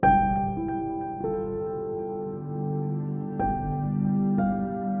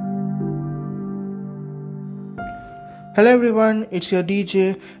Hello everyone, it's your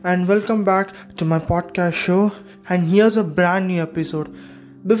DJ and welcome back to my podcast show, and here's a brand new episode.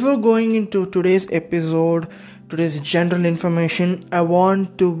 Before going into today's episode, today's general information, I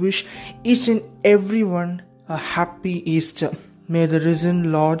want to wish each and everyone a happy Easter. May the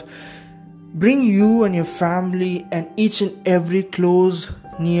risen Lord bring you and your family and each and every close,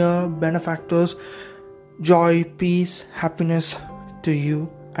 near benefactors joy, peace, happiness to you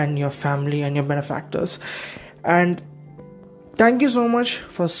and your family and your benefactors. And thank you so much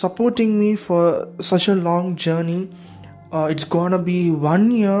for supporting me for such a long journey. It's gonna be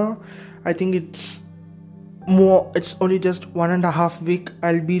 1 year. I think it's more. It's only just 1.5 weeks.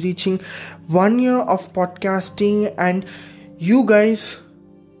 I'll be reaching 1 year of podcasting, and you guys,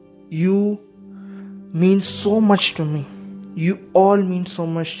 you mean so much to me. You all mean so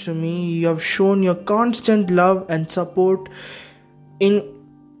much to me. You have shown your constant love and support in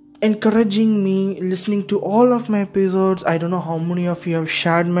encouraging me, listening to all of my episodes. I don't know how many of you have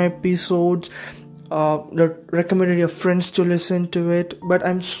shared my episodes, recommended your friends to listen to it, but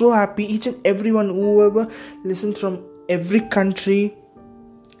I'm so happy. Each and everyone, whoever listens from every country,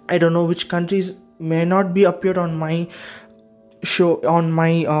 I don't know which countries may not be appeared on my show, on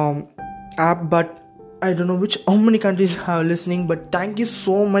my app, but I don't know how many countries are listening, but thank you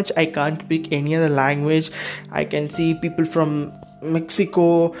so much. I can't speak any other language. I can see people from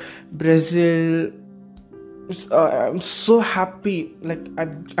Mexico, Brazil. I'm so happy. Like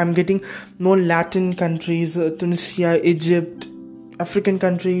I'm getting more Latin countries, Tunisia, Egypt, African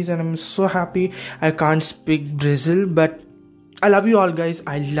countries, and I'm so happy. I can't speak Brazil, but I love you all, guys.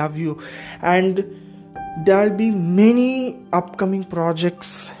 I love you, and there'll be many upcoming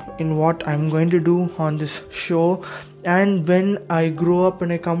projects in what I'm going to do on this show. And when I grow up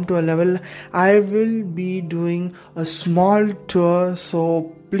and I come to a level, I will be doing a small tour.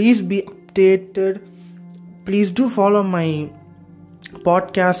 So please be updated. Please do follow my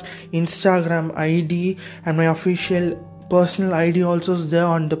podcast Instagram ID, and my official personal ID also is there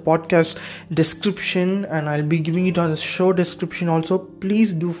on the podcast description, and I'll be giving it on the show description also.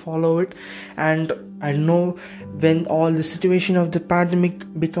 Please do follow it. And I know when all the situation of the pandemic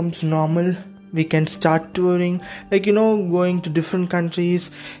becomes normal, we can start touring, going to different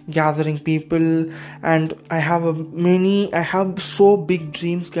countries, gathering people. And I have so big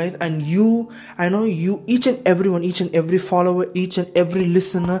dreams, guys. And I know you, each and every follower, each and every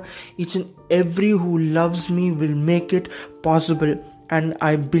listener, each and every who loves me will make it possible. And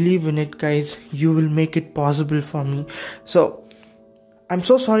I believe in it, guys. You will make it possible for me. So I'm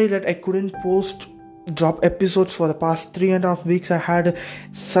so sorry that I couldn't drop episodes for the past 3.5 weeks. I had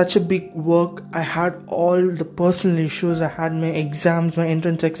such a big work. I had all the personal issues. I had my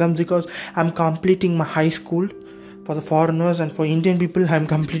entrance exams, because I'm completing my high school for the foreigners, and for Indian people I'm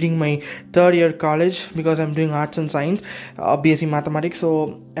completing my 3rd year college, because I'm doing arts and science, BSc mathematics.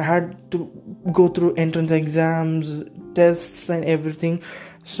 So I had to go through entrance exams, tests and everything.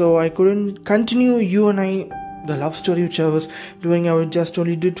 So I couldn't continue the love story which I was doing. I just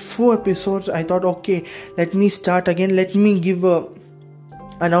only did 4 episodes. I thought, okay, let me start again. Let me give a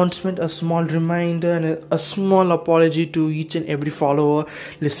announcement, a small reminder, and a small apology to each and every follower,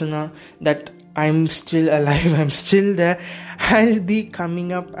 listener, that I'm still alive. I'm still there. I'll be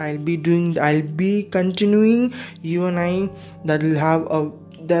coming up. I'll be continuing you and I.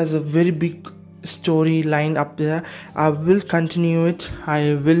 There's a very big storyline up there. I will continue it.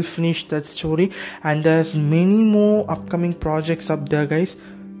 I will finish that story, and there's many more upcoming projects up there, guys.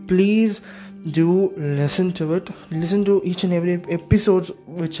 Please do listen to it. Listen to each and every episodes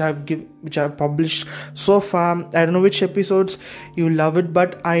which I've published so far. I don't know which episodes you love it,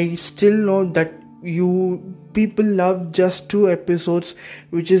 but I still know that you people love just 2 episodes,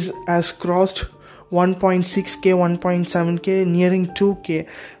 which has crossed 1.6k, 1.7k, nearing 2k.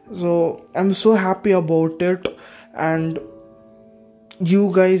 So I'm so happy about it, and you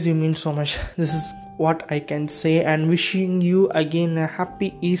guys, you mean so much. This is what I can say, and wishing you again a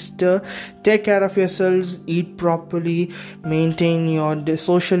happy Easter. Take care of yourselves, eat properly, maintain your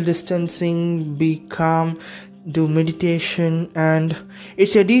social distancing, be calm, do meditation. And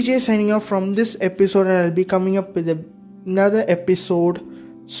it's your DJ signing off from this episode, and I'll be coming up with another episode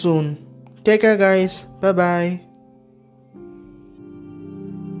soon. Take care, guys. Bye bye.